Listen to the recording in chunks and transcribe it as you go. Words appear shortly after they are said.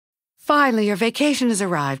Finally, your vacation has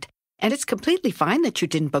arrived, and it's completely fine that you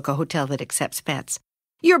didn't book a hotel that accepts pets.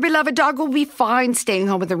 Your beloved dog will be fine staying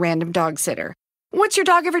home with a random dog sitter. What's your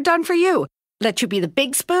dog ever done for you? Let you be the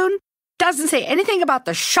big spoon? Doesn't say anything about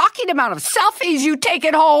the shocking amount of selfies you take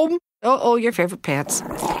at home. Oh, your favorite pants.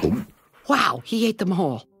 Wow, he ate them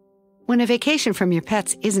whole. When a vacation from your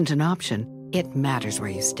pets isn't an option, it matters where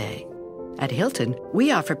you stay. At Hilton,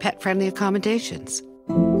 we offer pet-friendly accommodations.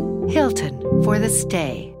 Hilton, for the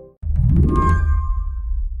stay.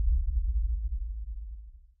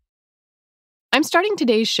 I'm starting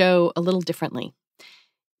today's show a little differently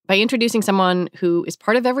by introducing someone who is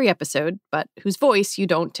part of every episode, but whose voice you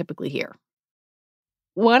don't typically hear.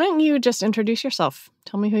 Why don't you just introduce yourself?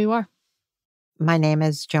 Tell me who you are. My name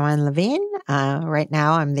is Joanne Levine. Right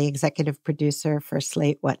now, I'm the executive producer for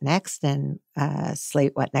Slate What Next and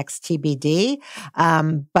Slate What Next TBD.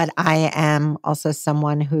 But I am also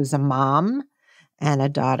someone who's a mom and a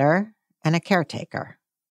daughter and a caretaker.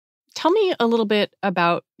 Tell me a little bit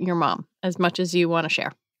about your mom, as much as you want to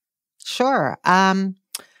share. Sure.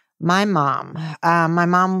 My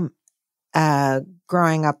mom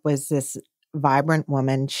growing up was this vibrant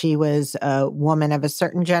woman. She was a woman of a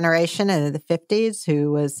certain generation in the 50s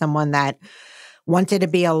who was someone that wanted to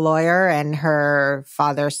be a lawyer, and her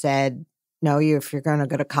father said, no, if you're going to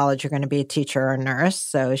go to college, you're going to be a teacher or a nurse.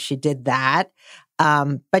 So she did that.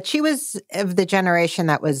 But she was of the generation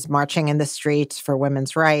that was marching in the streets for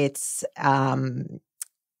women's rights. And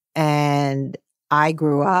I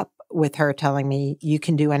grew up with her telling me, you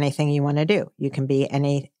can do anything you want to do. You can be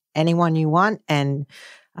anyone you want, and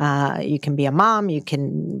you can be a mom, you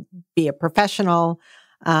can be a professional.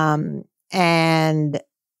 And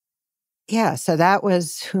yeah, so that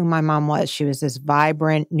was who my mom was. She was this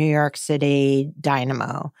vibrant New York City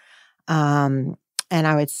dynamo. And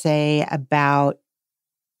I would say about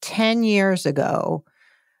 10 years ago,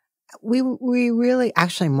 we really,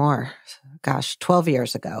 actually more, 12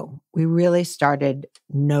 years ago, we really started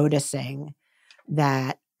noticing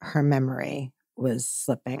that her memory was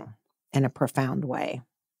slipping in a profound way.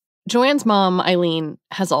 Joanne's mom, Eileen,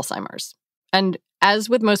 has Alzheimer's. And as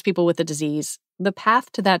with most people with the disease, the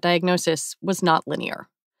path to that diagnosis was not linear.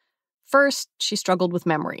 First, she struggled with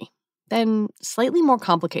memory, then slightly more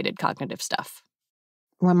complicated cognitive stuff.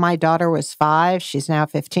 When my daughter was 5, she's now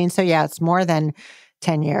 15. So yeah, it's more than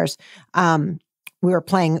 10 years. We were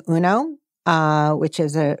playing Uno, which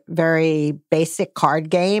is a very basic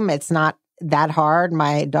card game. It's not that hard.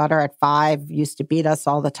 My daughter at 5 used to beat us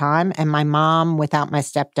all the time. And my mom, without my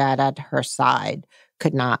stepdad at her side,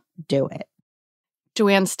 could not do it.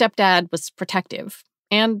 Joanne's stepdad was protective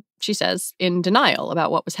and, she says, in denial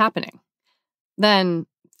about what was happening. Then,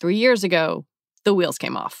 3 years ago, the wheels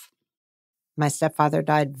came off. My stepfather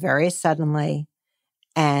died very suddenly,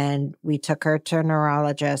 and we took her to a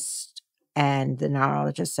neurologist, and the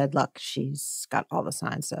neurologist said, look, she's got all the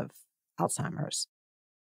signs of Alzheimer's.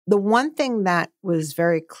 The one thing that was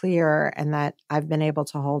very clear and that I've been able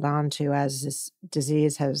to hold on to as this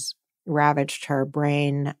disease has ravaged her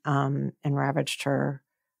brain and ravaged her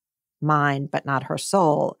mind, but not her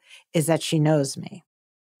soul, is that she knows me.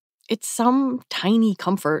 It's some tiny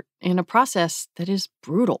comfort in a process that is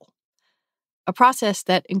brutal. A process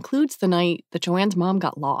that includes the night that Joanne's mom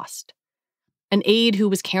got lost. An aide who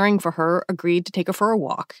was caring for her agreed to take her for a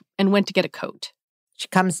walk and went to get a coat. She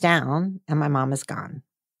comes down and my mom is gone.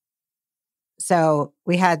 So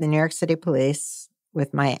we had the New York City police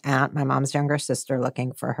with my aunt, my mom's younger sister,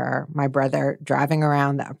 looking for her, my brother driving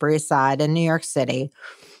around the Upper East Side in New York City.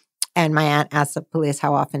 And my aunt asked the police,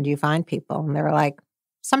 how often do you find people? And they were like,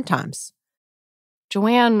 sometimes.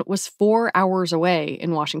 Joanne was 4 hours away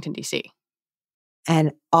in Washington, D.C.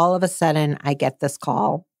 And all of a sudden, I get this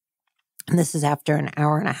call. And this is after an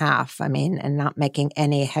hour and a half, and not making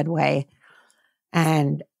any headway.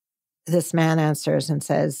 And this man answers and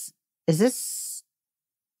says, is this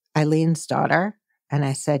Eileen's daughter? And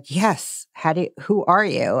I said, yes. Who are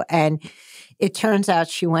you? And it turns out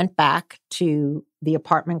she went back to the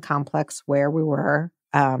apartment complex where we were,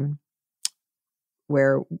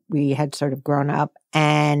 where we had sort of grown up.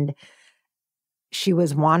 And she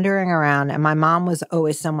was wandering around. And my mom was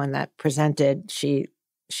always someone that presented, she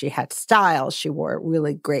had style. She wore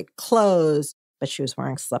really great clothes, but she was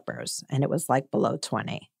wearing slippers. And it was like below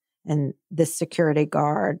 20. And this security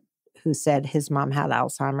guard who said his mom had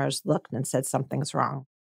Alzheimer's looked and said something's wrong.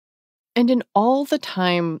 And in all the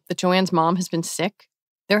time that Joanne's mom has been sick,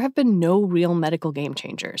 there have been no real medical game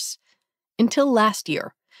changers. Until last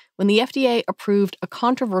year, when the FDA approved a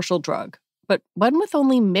controversial drug, but one with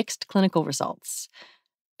only mixed clinical results.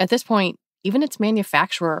 At this point, even its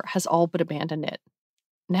manufacturer has all but abandoned it.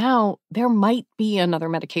 now there might be another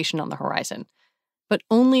medication on the horizon, but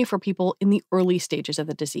only for people in the early stages of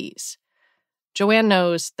the disease. Joanne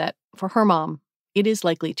knows that for her mom, it is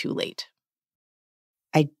likely too late.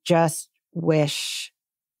 I just wish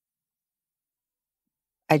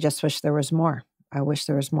there was more. I wish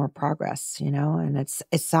there was more progress, and it's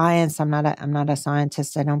science. I'm not a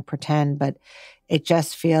scientist. I don't pretend, but it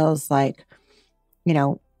just feels like,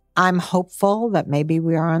 I'm hopeful that maybe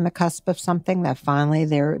we are on the cusp of something, that finally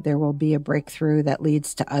there will be a breakthrough that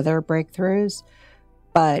leads to other breakthroughs.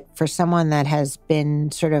 But for someone that has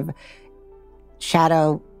been sort of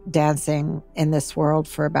shadow dancing in this world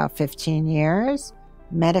for about 15 years,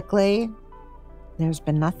 medically, there's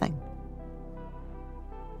been nothing.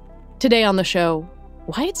 Today on the show,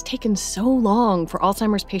 why it's taken so long for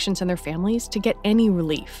Alzheimer's patients and their families to get any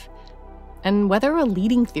relief, and whether a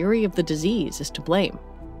leading theory of the disease is to blame.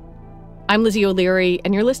 I'm Lizzie O'Leary,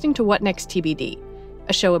 and you're listening to What Next TBD,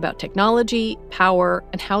 a show about technology, power,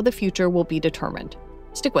 and how the future will be determined.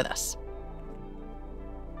 Stick with us.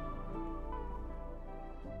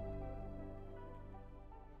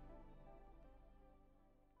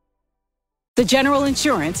 The General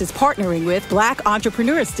Insurance is partnering with Black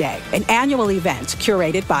Entrepreneurs Day, an annual event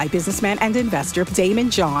curated by businessman and investor Damian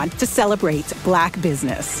Garde to celebrate Black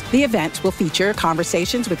business. The event will feature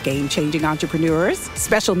conversations with game-changing entrepreneurs,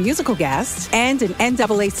 special musical guests, and an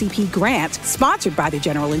NAACP grant sponsored by the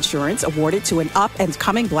General Insurance awarded to an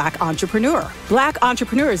up-and-coming Black entrepreneur. Black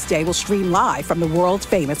Entrepreneurs Day will stream live from the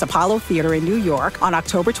world-famous Apollo Theater in New York on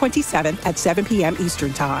October 27th at 7 p.m.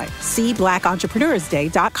 Eastern Time. See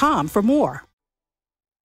blackentrepreneursday.com for more.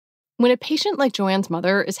 When a patient like Joanne's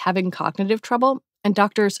mother is having cognitive trouble and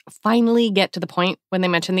doctors finally get to the point when they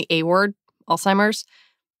mention the A word, Alzheimer's,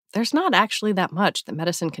 there's not actually that much that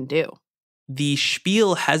medicine can do. The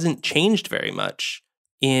spiel hasn't changed very much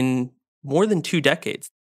in more than 2 decades.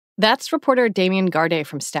 That's reporter Damian Garde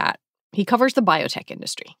from Stat. He covers the biotech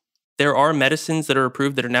industry. There are medicines that are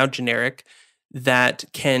approved that are now generic that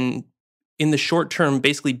can, in the short term,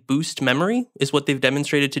 basically boost memory, is what they've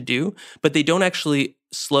demonstrated to do, but they don't actually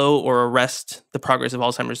slow or arrest the progress of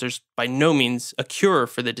Alzheimer's. There's by no means a cure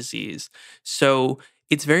for the disease. So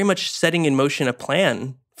it's very much setting in motion a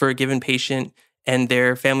plan for a given patient and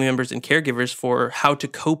their family members and caregivers for how to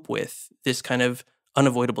cope with this kind of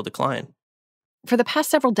unavoidable decline. For the past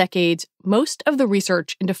several decades, most of the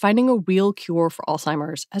research into finding a real cure for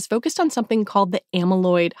Alzheimer's has focused on something called the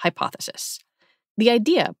amyloid hypothesis. The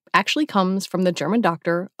idea actually comes from the German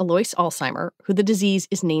doctor Alois Alzheimer, who the disease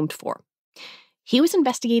is named for. He was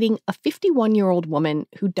investigating a 51-year-old woman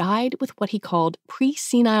who died with what he called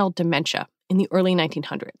pre-senile dementia in the early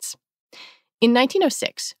 1900s. In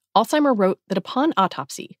 1906, Alzheimer wrote that upon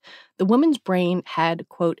autopsy, the woman's brain had,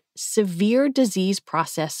 quote, severe disease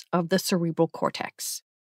process of the cerebral cortex.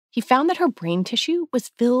 He found that her brain tissue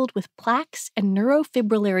was filled with plaques and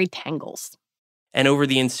neurofibrillary tangles. And over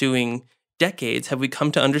the ensuing decades have we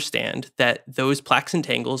come to understand that those plaques and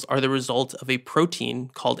tangles are the result of a protein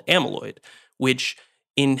called amyloid, which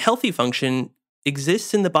in healthy function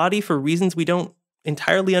exists in the body for reasons we don't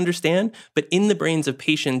entirely understand, but in the brains of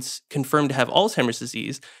patients confirmed to have Alzheimer's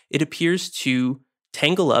disease, it appears to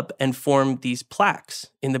tangle up and form these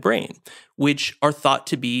plaques in the brain, which are thought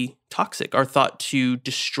to be toxic, are thought to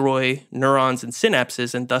destroy neurons and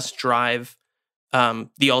synapses and thus drive the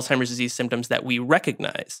Alzheimer's disease symptoms that we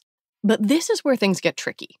recognize. But this is where things get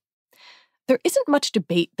tricky. There isn't much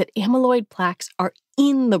debate that amyloid plaques are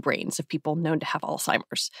in the brains of people known to have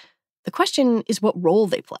Alzheimer's. The question is what role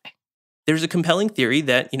they play. There's a compelling theory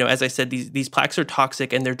that, as I said, these plaques are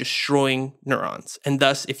toxic and they're destroying neurons. And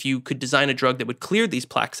thus, if you could design a drug that would clear these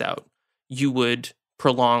plaques out, you would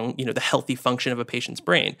prolong, the healthy function of a patient's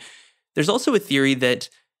brain. There's also a theory that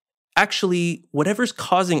actually whatever's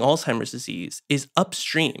causing Alzheimer's disease is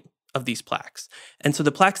upstream of these plaques. And so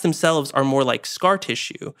the plaques themselves are more like scar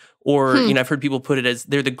tissue, or, I've heard people put it as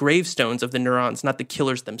they're the gravestones of the neurons, not the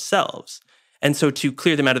killers themselves. And so to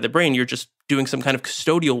clear them out of the brain, you're just doing some kind of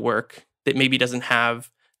custodial work that maybe doesn't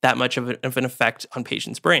have that much of an effect on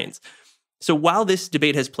patients' brains. So while this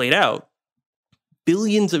debate has played out,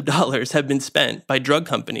 billions of dollars have been spent by drug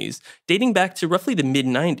companies dating back to roughly the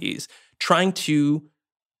mid-90s trying to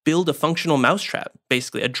build a functional mousetrap,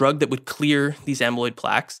 basically a drug that would clear these amyloid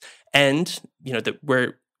plaques and,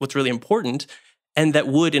 what's really important, and that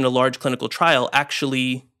would, in a large clinical trial,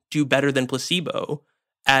 actually do better than placebo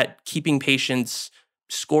at keeping patients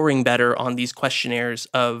scoring better on these questionnaires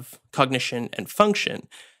of cognition and function.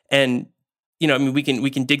 And, we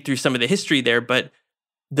can dig through some of the history there, but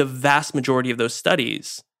the vast majority of those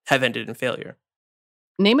studies have ended in failure.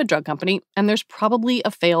 Name a drug company, and there's probably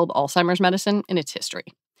a failed Alzheimer's medicine in its history.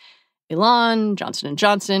 Elan, Johnson &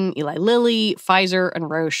 Johnson, Eli Lilly, Pfizer, and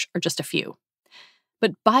Roche are just a few.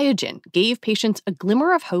 But Biogen gave patients a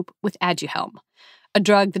glimmer of hope with Aduhelm, a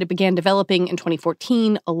drug that it began developing in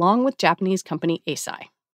 2014 along with Japanese company Eisai.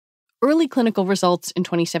 Early clinical results in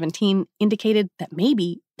 2017 indicated that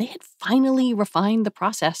maybe they had finally refined the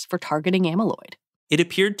process for targeting amyloid. It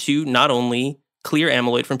appeared to not only clear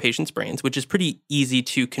amyloid from patients' brains, which is pretty easy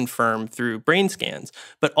to confirm through brain scans,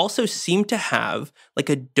 but also seemed to have like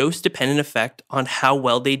a dose-dependent effect on how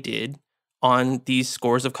well they did on these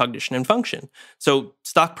scores of cognition and function. So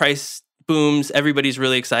stock price booms, everybody's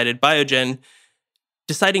really excited. Biogen,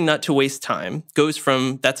 deciding not to waste time, goes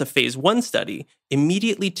from that's a phase 1 study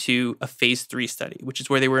immediately to a phase 3 study, which is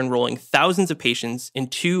where they were enrolling thousands of patients in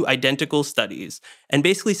 2 identical studies and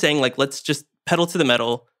basically saying, like, let's just pedal to the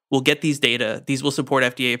metal. We'll get these data. These will support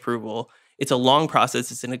FDA approval. It's a long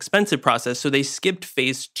process. It's an expensive process. So they skipped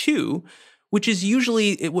phase 2, which is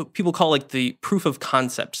usually what people call like the proof of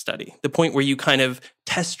concept study, the point where you kind of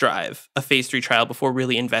test drive a phase 3 trial before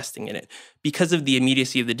really investing in it. Because of the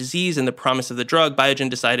immediacy of the disease and the promise of the drug, Biogen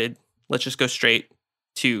decided, let's just go straight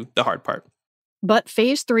to the hard part. But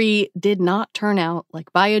phase 3 did not turn out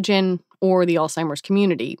like Biogen or the Alzheimer's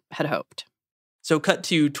community had hoped. So cut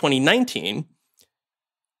to 2019,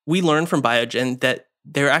 we learned from Biogen that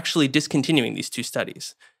they're actually discontinuing these 2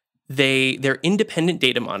 studies. They're independent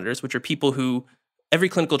data monitors, which are people who, every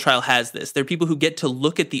clinical trial has this. They're people who get to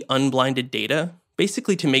look at the unblinded data,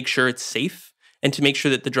 basically to make sure it's safe and to make sure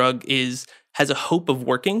that the drug has a hope of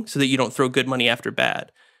working so that you don't throw good money after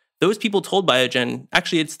bad. Those people told Biogen,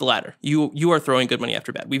 actually, it's the latter. You are throwing good money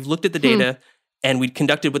after bad. We've looked at the data and we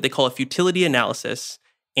conducted what they call a futility analysis.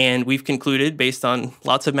 And we've concluded, based on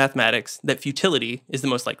lots of mathematics, that futility is the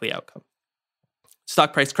most likely outcome.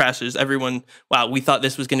 Stock price crashes. Everyone, wow, we thought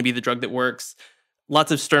this was going to be the drug that works. Lots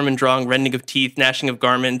of Sturm und Drang, rending of teeth, gnashing of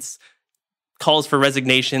garments, calls for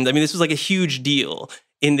resignations. I mean, this was like a huge deal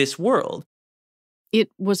in this world. It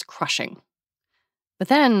was crushing. But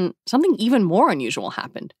then something even more unusual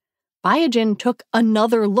happened. Biogen took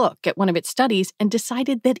another look at one of its studies and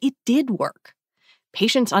decided that it did work.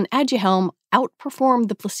 Patients on Aduhelm outperformed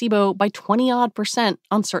the placebo by 20-odd%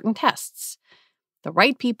 on certain tests. The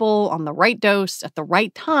right people on the right dose at the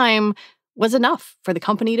right time was enough for the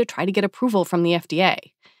company to try to get approval from the FDA.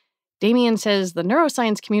 Damian says the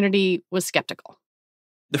neuroscience community was skeptical.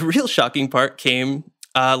 The real shocking part came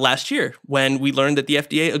last year when we learned that the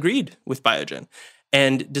FDA agreed with Biogen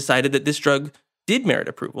and decided that this drug did merit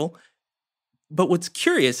approval. But what's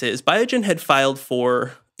curious is Biogen had filed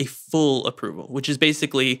for a full approval, which is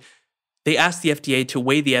basically they asked the FDA to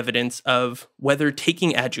weigh the evidence of whether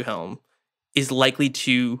taking Aduhelm is likely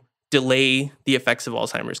to delay the effects of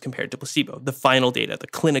Alzheimer's compared to placebo, the final data, the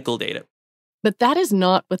clinical data. But that is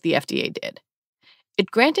not what the FDA did.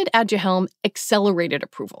 It granted Aduhelm accelerated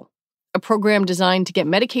approval, a program designed to get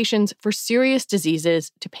medications for serious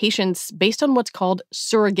diseases to patients based on what's called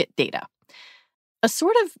surrogate data, a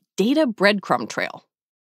sort of data breadcrumb trail.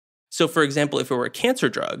 So, for example, if it were a cancer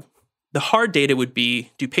drug, the hard data would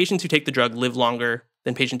be, do patients who take the drug live longer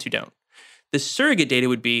than patients who don't? The surrogate data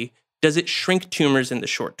would be, does it shrink tumors in the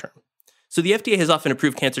short term? So the FDA has often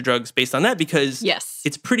approved cancer drugs based on that because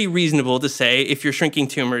it's pretty reasonable to say if you're shrinking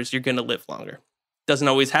tumors, you're going to live longer. Doesn't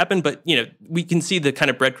always happen, but we can see the kind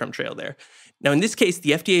of breadcrumb trail there. Now, in this case,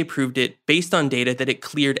 the FDA approved it based on data that it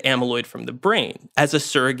cleared amyloid from the brain as a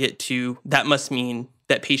surrogate to that must mean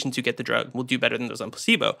that patients who get the drug will do better than those on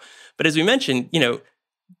placebo. But as we mentioned,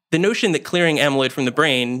 the notion that clearing amyloid from the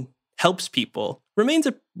brain helps people remains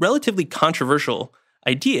a relatively controversial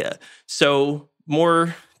idea. So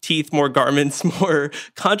more teeth, more garments, more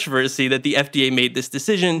controversy that the FDA made this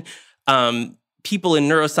decision. People in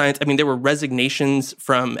neuroscience, there were resignations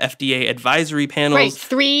from FDA advisory panels. Right.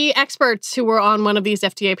 3 experts who were on one of these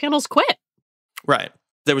FDA panels quit. Right.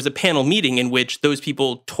 There was a panel meeting in which those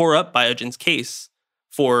people tore up Biogen's case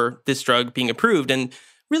for this drug being approved and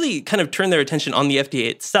really kind of turned their attention on the FDA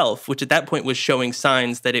itself, which at that point was showing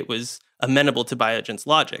signs that it was amenable to Biogen's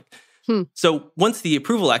logic. So once the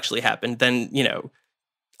approval actually happened, then,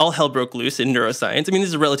 all hell broke loose in neuroscience. This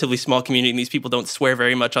is a relatively small community and these people don't swear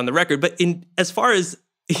very much on the record. But as far as,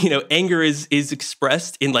 anger is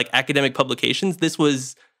expressed in like academic publications, this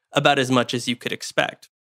was about as much as you could expect.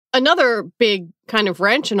 Another big kind of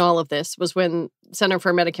wrench in all of this was when Center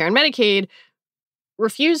for Medicare and Medicaid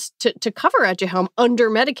refused to cover Aduhelm under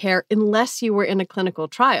Medicare unless you were in a clinical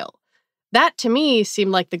trial. That, to me,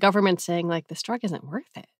 seemed like the government saying, like, this drug isn't worth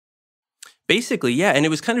it. Basically, yeah. And it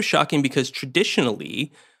was kind of shocking because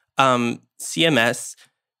traditionally, CMS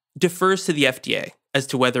defers to the FDA as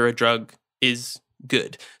to whether a drug is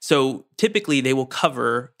good. So typically they will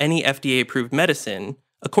cover any FDA-approved medicine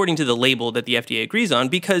according to the label that the FDA agrees on,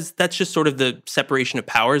 because that's just sort of the separation of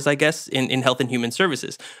powers, I guess, in health and human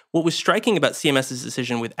services. What was striking about CMS's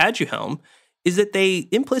decision with Aduhelm is that they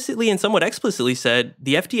implicitly and somewhat explicitly said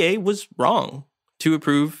the FDA was wrong to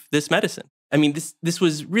approve this medicine. I mean, this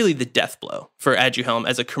was really the death blow for Aduhelm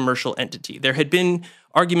as a commercial entity. There had been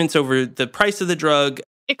arguments over the price of the drug.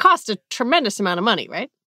 It cost a tremendous amount of money,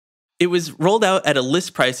 right? It was rolled out at a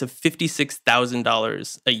list price of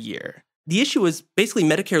 $56,000 a year. The issue was basically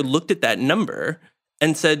Medicare looked at that number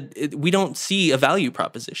and said, we don't see a value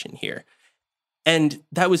proposition here. And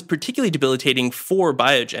that was particularly debilitating for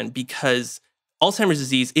Biogen because Alzheimer's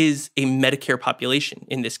disease is a Medicare population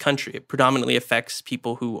in this country. It predominantly affects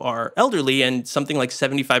people who are elderly, and something like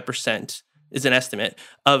 75% is an estimate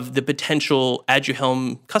of the potential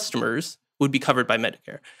Aduhelm customers would be covered by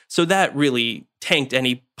Medicare. So that really tanked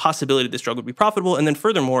any possibility this drug would be profitable. And then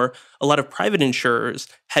furthermore, a lot of private insurers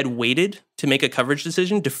had waited to make a coverage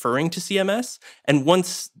decision, deferring to CMS. And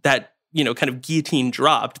once that, kind of guillotine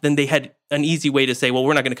dropped, then they had an easy way to say, well,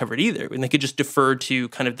 we're not going to cover it either. And they could just defer to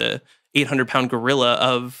kind of the 800-pound gorilla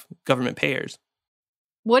of government payers.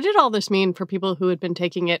 What did all this mean for people who had been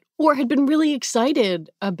taking it or had been really excited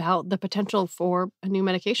about the potential for a new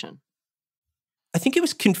medication? I think it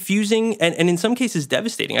was confusing and in some cases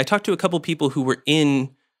devastating. I talked to a couple people who were in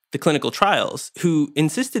the clinical trials who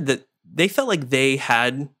insisted that they felt like they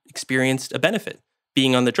had experienced a benefit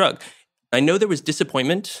being on the drug. I know there was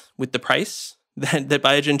disappointment with the price that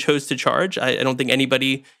Biogen chose to charge. I don't think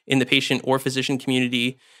anybody in the patient or physician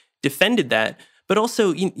community defended that. But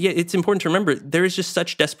also, it's important to remember there is just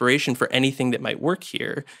such desperation for anything that might work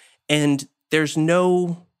here. And there's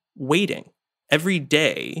no waiting. Every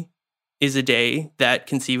day is a day that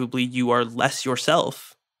conceivably you are less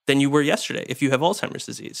yourself than you were yesterday if you have Alzheimer's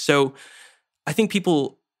disease. So I think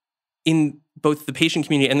people in both the patient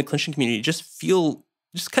community and the clinician community just feel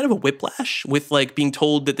just kind of a whiplash with like being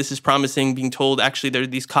told that this is promising, being told actually there are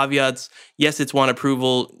these caveats. Yes, it's one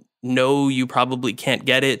approval. No, you probably can't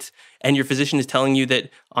get it. And your physician is telling you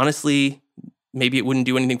that honestly, maybe it wouldn't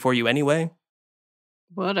do anything for you anyway.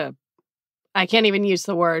 I can't even use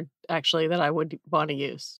the word actually that I would want to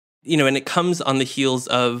use. And it comes on the heels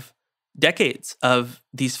of decades of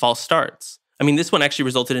these false starts. I mean, this one actually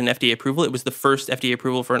resulted in FDA approval. It was the first FDA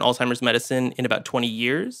approval for an Alzheimer's medicine in about 20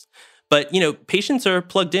 years. But, patients are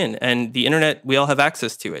plugged in and the internet, we all have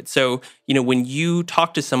access to it. So, when you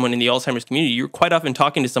talk to someone in the Alzheimer's community, you're quite often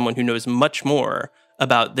talking to someone who knows much more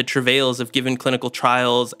about the travails of given clinical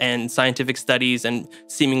trials and scientific studies and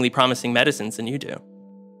seemingly promising medicines than you do.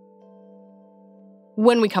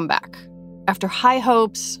 When we come back, after high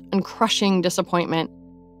hopes and crushing disappointment,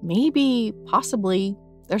 maybe, possibly,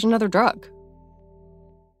 there's another drug.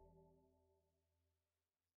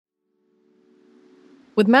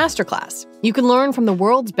 With Masterclass, you can learn from the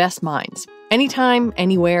world's best minds, anytime,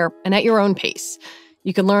 anywhere, and at your own pace.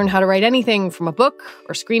 You can learn how to write anything from a book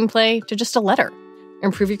or screenplay to just a letter.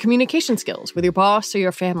 Improve your communication skills with your boss or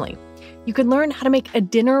your family. You can learn how to make a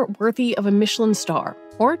dinner worthy of a Michelin star,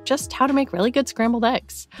 or just how to make really good scrambled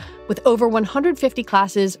eggs. With over 150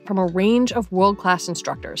 classes from a range of world-class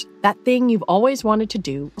instructors, that thing you've always wanted to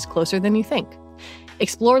do is closer than you think.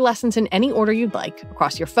 Explore lessons in any order you'd like,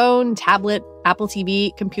 across your phone, tablet, Apple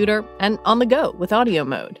TV, computer, and on the go with audio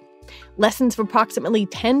mode. Lessons of approximately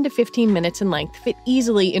 10 to 15 minutes in length fit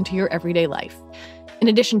easily into your everyday life. In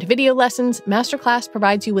addition to video lessons, Masterclass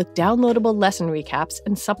provides you with downloadable lesson recaps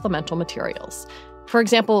and supplemental materials. For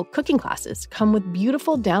example, cooking classes come with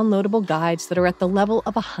beautiful downloadable guides that are at the level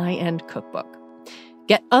of a high-end cookbook.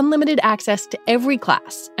 Get unlimited access to every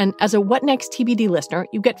class, and as a What Next TBD listener,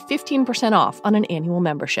 you get 15% off on an annual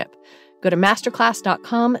membership. Go to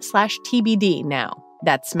masterclass.com/TBD now.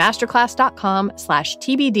 That's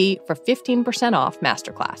masterclass.com/TBD for 15% off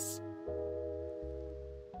Masterclass.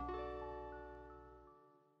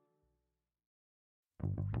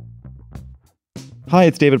 Hi,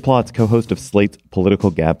 it's David Plotz, co-host of Slate's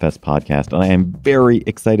Political Gabfest podcast, and I am very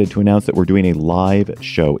excited to announce that we're doing a live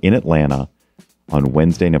show in Atlanta on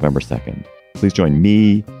Wednesday, November 2nd. Please join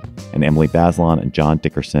me and Emily Bazelon and John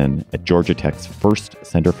Dickerson at Georgia Tech's First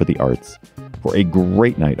Center for the Arts for a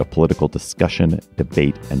great night of political discussion,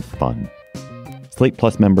 debate, and fun. Slate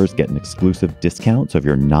Plus members get an exclusive discount, so if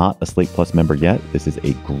you're not a Slate Plus member yet, this is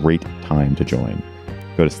a great time to join.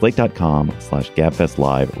 Go to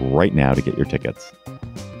slate.com/GabFestLive right now to get your tickets.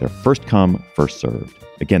 They're first come, first served.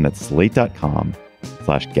 Again, that's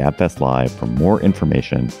slate.com/GabFestLive for more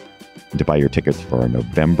information and to buy your tickets for our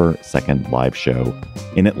November 2nd live show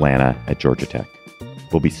in Atlanta at Georgia Tech.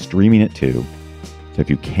 We'll be streaming it too, So if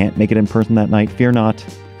you can't make it in person that night, fear not.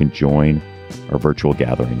 You can join our virtual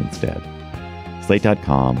gathering instead.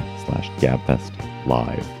 Slate.com/GabFest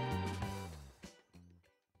Live.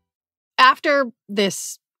 After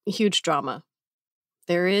this huge drama,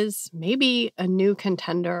 there is maybe a new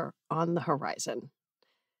contender on the horizon.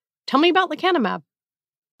 Tell me about lecanemab.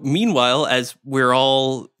 Meanwhile, as we're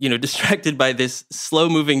all, distracted by this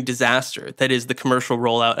slow-moving disaster that is the commercial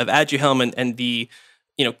rollout of Aduhelm and the,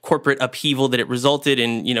 corporate upheaval that it resulted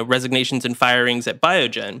in, resignations and firings at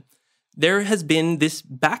Biogen, there has been this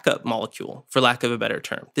backup molecule, for lack of a better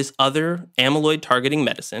term, this other amyloid-targeting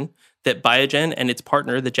medicine that Biogen and its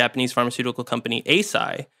partner, the Japanese pharmaceutical company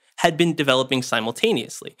Eisai, had been developing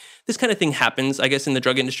simultaneously. This kind of thing happens, I guess, in the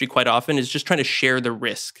drug industry quite often, is just trying to share the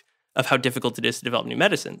risk of how difficult it is to develop new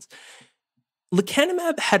medicines.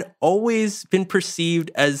 Lecanemab had always been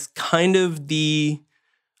perceived as kind of the,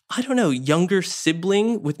 younger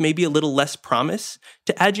sibling with maybe a little less promise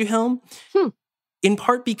to Aduhelm, in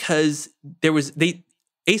part because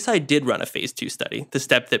Eisai did run a phase 2 study, the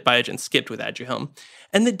step that Biogen skipped with Aduhelm,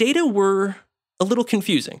 and the data were a little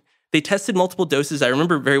confusing. They tested multiple doses. I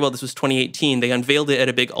remember very well, this was 2018. They unveiled it at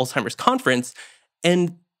a big Alzheimer's conference,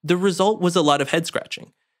 and the result was a lot of head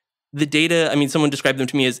scratching. The data, someone described them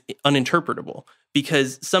to me as uninterpretable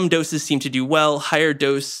because some doses seemed to do well, higher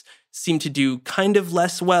dose seemed to do kind of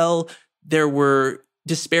less well. There were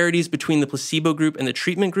disparities between the placebo group and the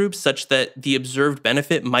treatment group such that the observed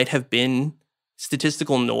benefit might have been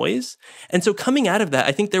statistical noise. And so coming out of that,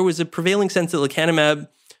 I think there was a prevailing sense that lecanemab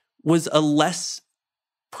was a less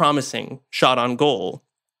promising shot on goal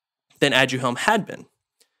than Aduhelm had been.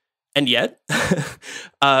 And yet,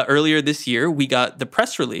 earlier this year, we got the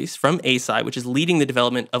press release from Eisai, which is leading the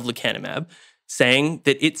development of lecanemab, saying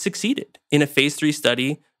that it succeeded in a phase 3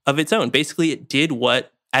 study of its own. Basically, it did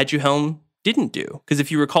what Aduhelm didn't do. Because if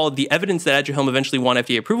you recall, the evidence that Aduhelm eventually won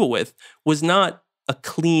FDA approval with was not a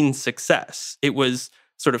clean success. It was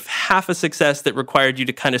sort of half a success that required you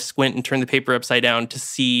to kind of squint and turn the paper upside down to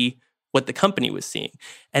see what the company was seeing.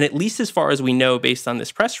 And at least as far as we know, based on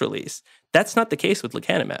this press release, that's not the case with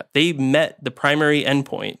lecanemab. They met the primary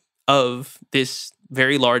endpoint of this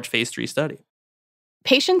very large phase 3 study.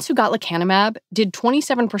 Patients who got lecanemab did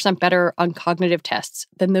 27% better on cognitive tests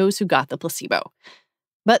than those who got the placebo.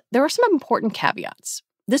 But there are some important caveats.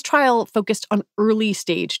 This trial focused on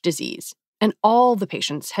early-stage disease, and all the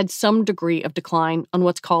patients had some degree of decline on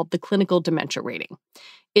what's called the clinical dementia rating.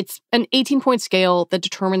 It's an 18-point scale that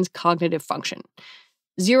determines cognitive function.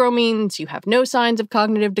 0 means you have no signs of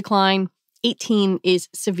cognitive decline. 18 is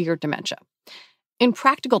severe dementia. In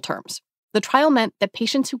practical terms, the trial meant that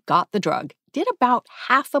patients who got the drug did about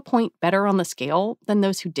half a point better on the scale than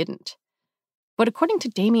those who didn't. But according to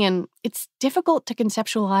Damian, it's difficult to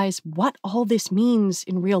conceptualize what all this means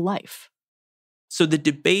in real life. So the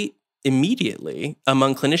debate immediately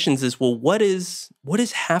among clinicians is, well, what is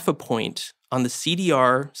half a point on the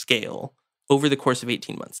CDR scale over the course of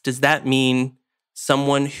 18 months? Does that mean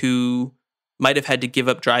someone who might have had to give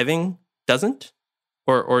up driving doesn't?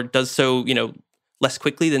 Or does so, less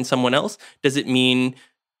quickly than someone else? Does it mean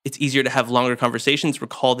it's easier to have longer conversations,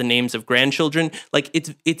 recall the names of grandchildren? Like,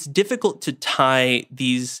 it's difficult to tie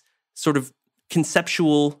these sort of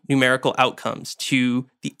conceptual numerical outcomes to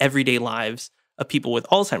the everyday lives of people with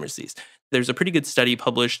Alzheimer's disease. There's a pretty good study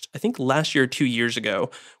published, I think last year or 2 years ago,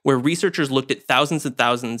 where researchers looked at thousands and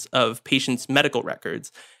thousands of patients' medical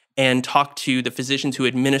records and talked to the physicians who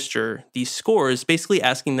administer these scores, basically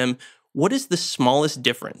asking them, what is the smallest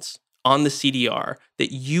difference on the CDR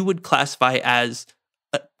that you would classify as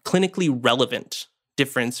a clinically relevant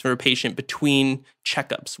difference for a patient between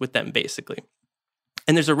checkups with them, basically?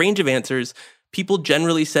 And there's a range of answers. People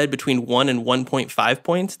generally said between 1 and 1.5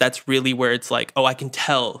 points. That's really where it's like, oh, I can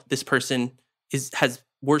tell this person has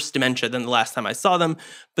worse dementia than the last time I saw them.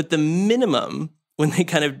 But the minimum, when they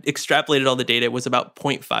kind of extrapolated all the data, was about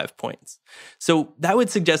 0.5 points. So that would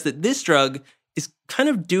suggest that this drug is kind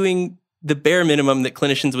of doing the bare minimum that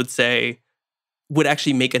clinicians would say would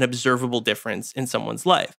actually make an observable difference in someone's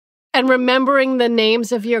life. And remembering the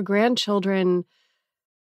names of your grandchildren,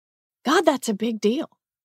 God, that's a big deal.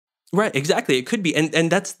 Right, exactly. It could be.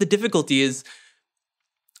 And that's the difficulty is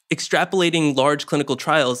extrapolating large clinical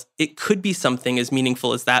trials. It could be something as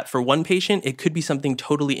meaningful as that for one patient. It could be something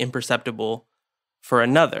totally imperceptible for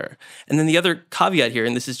another. And then the other caveat here,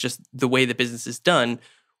 and this is just the way the business is done,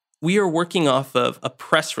 we are working off of a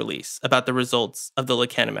press release about the results of the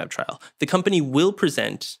lecanemab trial. The company will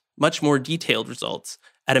present much more detailed results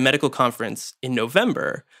at a medical conference in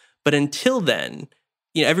November. But until then,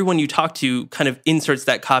 everyone you talk to kind of inserts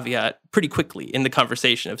that caveat pretty quickly in the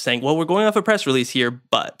conversation of saying, well, we're going off a press release here,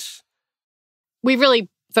 but. We've really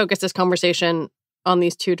focused this conversation on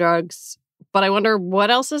these two drugs, but I wonder what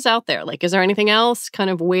else is out there. Like, is there anything else kind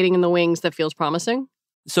of waiting in the wings that feels promising?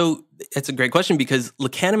 So it's a great question because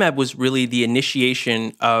lecanemab was really the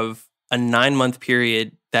initiation of a 9-month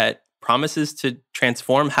period that promises to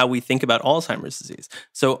transform how we think about Alzheimer's disease.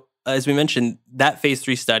 So as we mentioned, that phase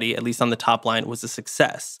 3 study, at least on the top line, was a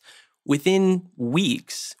success. Within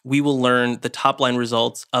weeks, we will learn the top-line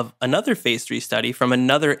results of another phase 3 study from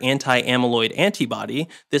another anti-amyloid antibody,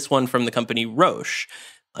 this one from the company Roche.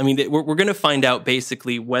 I mean, we're going to find out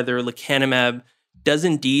basically whether lecanemab does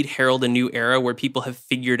indeed herald a new era where people have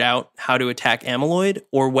figured out how to attack amyloid,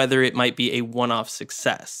 or whether it might be a one-off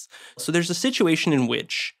success. So there's a situation in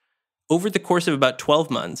which, over the course of about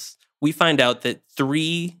 12 months, we find out that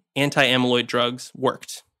 3 anti-amyloid drugs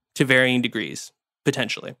worked to varying degrees,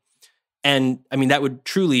 potentially. And I mean, that would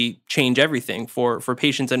truly change everything for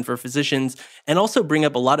patients and for physicians, and also bring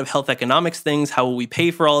up a lot of health economics things. How will we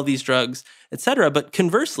pay for all of these drugs, et cetera? But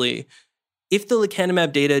conversely, if the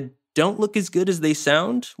lecanemab data don't look as good as they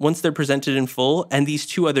sound once they're presented in full, and these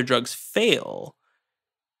 2 other drugs fail,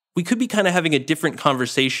 we could be kind of having a different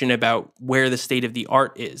conversation about where the state of the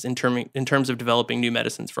art is in terms of developing new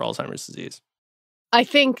medicines for Alzheimer's disease. I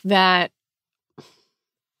think that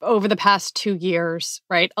over the past 2 years,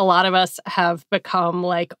 right, a lot of us have become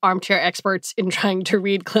like armchair experts in trying to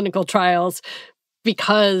read clinical trials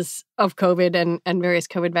because of COVID and various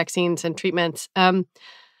COVID vaccines and treatments. And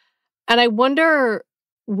I wonder,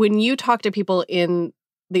 when you talk to people in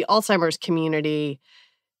the Alzheimer's community,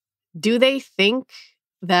 do they think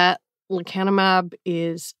that lecanemab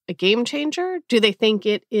is a game changer? Do they think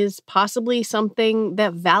it is possibly something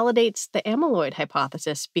that validates the amyloid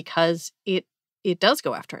hypothesis because it does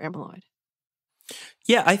go after amyloid?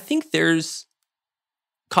 Yeah, I think there's,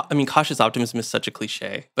 cautious optimism is such a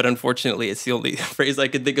cliche, but unfortunately it's the only phrase I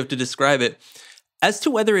could think of to describe it. As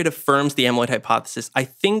to whether it affirms the amyloid hypothesis, I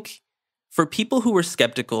think for people who were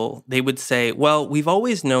skeptical, they would say, well, we've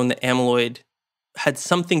always known that amyloid had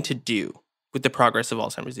something to do with the progress of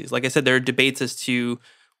Alzheimer's disease. Like I said, there are debates as to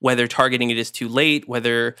whether targeting it is too late,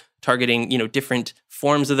 whether targeting, different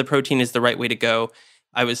forms of the protein is the right way to go.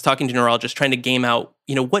 I was talking to neurologists trying to game out,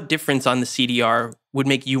 what difference on the CDR would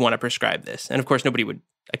make you want to prescribe this. And of course,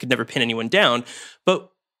 I could never pin anyone down.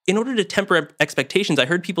 But in order to temper expectations, I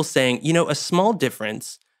heard people saying, a small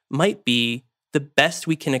difference might be the best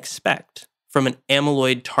we can expect from an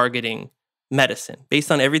amyloid targeting medicine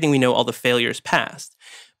based on everything we know, all the failures past.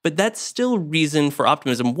 But that's still reason for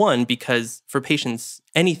optimism. One, because for patients,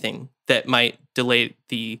 anything that might delay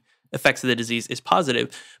the effects of the disease is positive.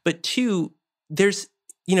 But 2, there's,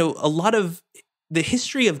 a lot of the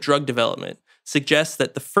history of drug development suggests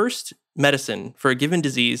that the first medicine for a given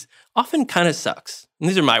disease often kind of sucks. And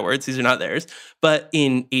these are my words, these are not theirs. But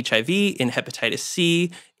in HIV, in hepatitis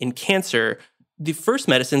C, in cancer, the first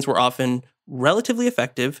medicines were often relatively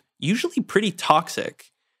effective, usually pretty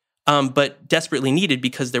toxic, but desperately needed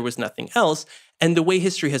because there was nothing else. And the way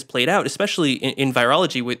history has played out, especially in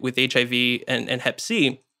virology with HIV and hep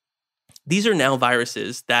C, these are now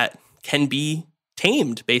viruses that can be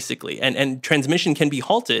tamed, basically, and transmission can be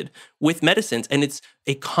halted with medicines, and it's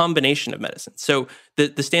a combination of medicines. So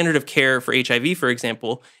the standard of care for HIV, for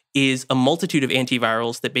example, is a multitude of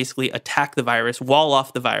antivirals that basically attack the virus, wall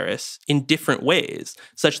off the virus in different ways,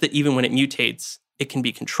 such that even when it mutates, it can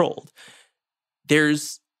be controlled.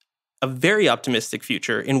 There's a very optimistic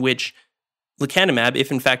future in which lecanemab,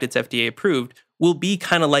 if in fact it's FDA approved, will be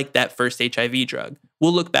kind of like that first HIV drug.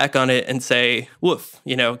 We'll look back on it and say, woof,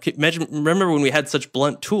 remember when we had such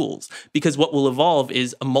blunt tools? Because what will evolve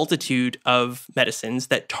is a multitude of medicines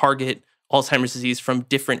that target Alzheimer's disease from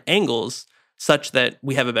different angles such that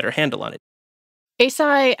we have a better handle on it.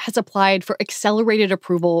 Eisai has applied for accelerated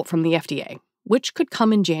approval from the FDA, which could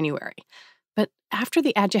come in January. But after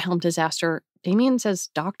the Aduhelm disaster, Damian says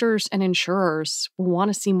doctors and insurers will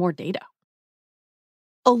want to see more data.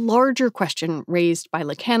 A larger question raised by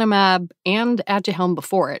lecanemab and Aduhelm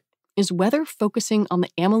before it is whether focusing on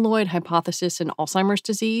the amyloid hypothesis in Alzheimer's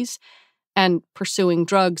disease and pursuing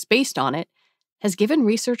drugs based on it has given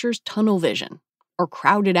researchers tunnel vision or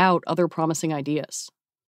crowded out other promising ideas.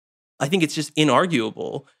 I think it's just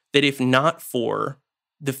inarguable that if not for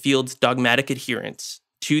the field's dogmatic adherence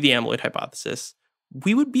to the amyloid hypothesis,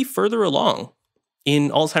 we would be further along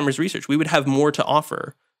in Alzheimer's research. We would have more to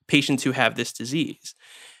offer patients who have this disease.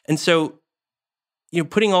 And so,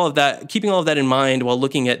 keeping all of that in mind while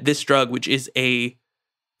looking at this drug, which is a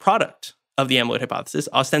product of the amyloid hypothesis,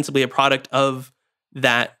 ostensibly a product of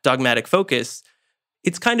that dogmatic focus,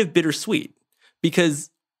 it's kind of bittersweet because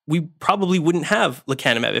we probably wouldn't have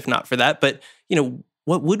lecanemab if not for that. But,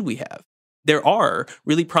 what would we have? there are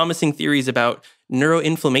really promising theories about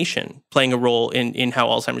neuroinflammation playing a role in how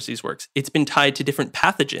Alzheimer's disease works. It's been tied to different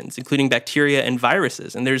pathogens, including bacteria and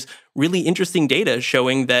viruses. And there's really interesting data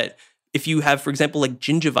showing that if you have, for example, like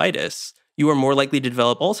gingivitis, you are more likely to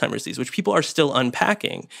develop Alzheimer's disease, which people are still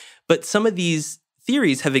unpacking. But some of these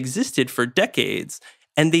theories have existed for decades,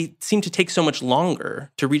 and they seem to take so much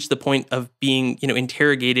longer to reach the point of being,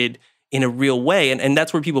 interrogated in a real way. And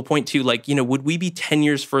that's where people point to, like, would we be 10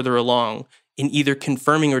 years further along in either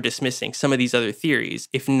confirming or dismissing some of these other theories,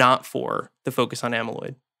 if not for the focus on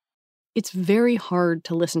amyloid? It's very hard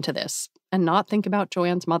to listen to this and not think about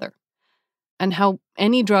Joanne's mother, and how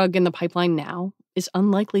any drug in the pipeline now is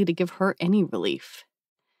unlikely to give her any relief.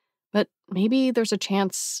 But maybe there's a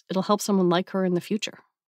chance it'll help someone like her in the future.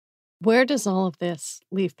 Where does all of this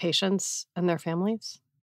leave patients and their families?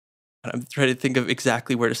 I'm trying to think of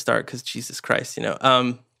exactly where to start because Jesus Christ,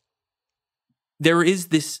 there is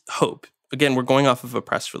this hope. Again, we're going off of a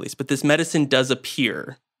press release, but this medicine does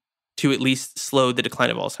appear to at least slow the decline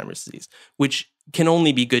of Alzheimer's disease, which can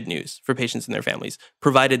only be good news for patients and their families,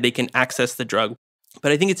 provided they can access the drug.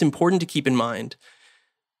 But I think it's important to keep in mind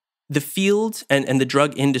the field and the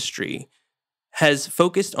drug industry has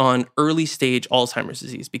focused on early stage Alzheimer's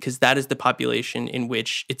disease because that is the population in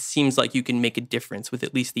which it seems like you can make a difference with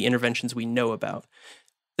at least the interventions we know about.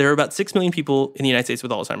 There are about 6 million people in the United States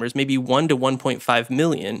with Alzheimer's. Maybe 1 to 1.5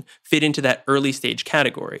 million fit into that early stage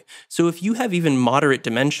category. So if you have even moderate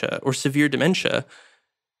dementia or severe dementia,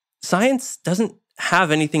 science doesn't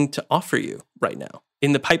have anything to offer you right now.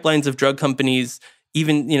 In the pipelines of drug companies,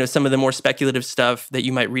 even some of the more speculative stuff that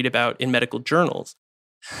you might read about in medical journals.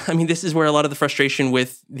 I mean, this is where a lot of the frustration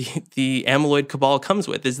with the amyloid cabal comes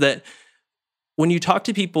with, is that when you talk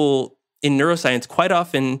to people in neuroscience, quite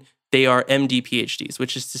often they are MD PhDs,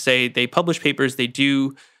 which is to say they publish papers, they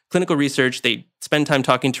do clinical research, they spend time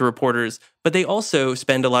talking to reporters, but they also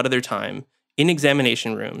spend a lot of their time in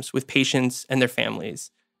examination rooms with patients and their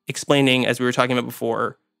families, explaining, as we were talking about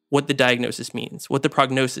before, what the diagnosis means, what the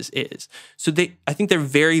prognosis is. So I think they're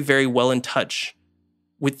very, very well in touch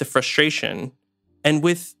with the frustration and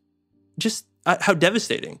with just how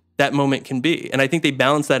devastating that moment can be. And I think they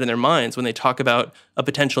balance that in their minds when they talk about a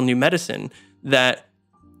potential new medicine, that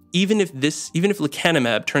even if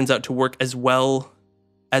lecanemab turns out to work as well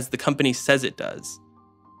as the company says it does,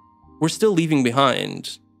 we're still leaving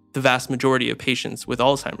behind the vast majority of patients with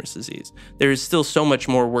Alzheimer's disease. There is still so much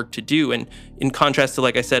more work to do. And in contrast to,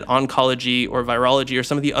 like I said, oncology or virology or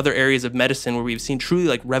some of the other areas of medicine where we've seen truly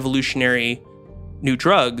like revolutionary new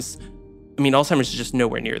drugs, I mean, Alzheimer's is just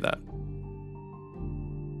nowhere near that.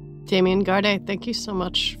 Damian Garde, thank you so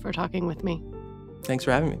much for talking with me. Thanks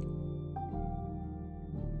for having me.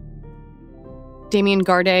 Damian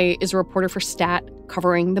Garde is a reporter for STAT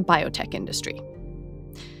covering the biotech industry.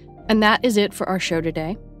 And that is it for our show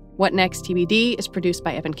today. What Next TBD is produced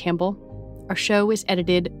by Evan Campbell. Our show is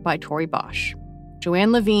edited by Tori Bosch.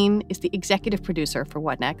 Joanne Levine is the executive producer for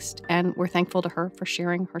What Next, and we're thankful to her for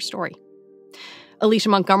sharing her story. Alicia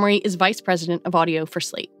Montgomery is vice president of audio for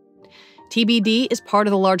Slate. TBD is part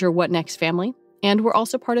of the larger What Next family, and we're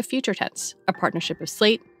also part of Future Tense, a partnership of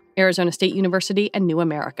Slate, Arizona State University, and New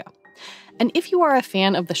America. And if you are a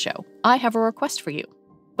fan of the show, I have a request for you.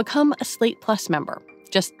 Become a Slate Plus member.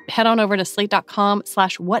 Just head on over to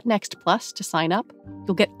slate.com/whatnextplus to sign up.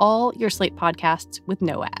 You'll get all your Slate podcasts with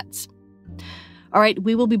no ads. All right,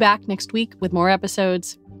 we will be back next week with more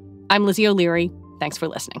episodes. I'm Lizzie O'Leary. Thanks for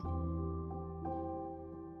listening.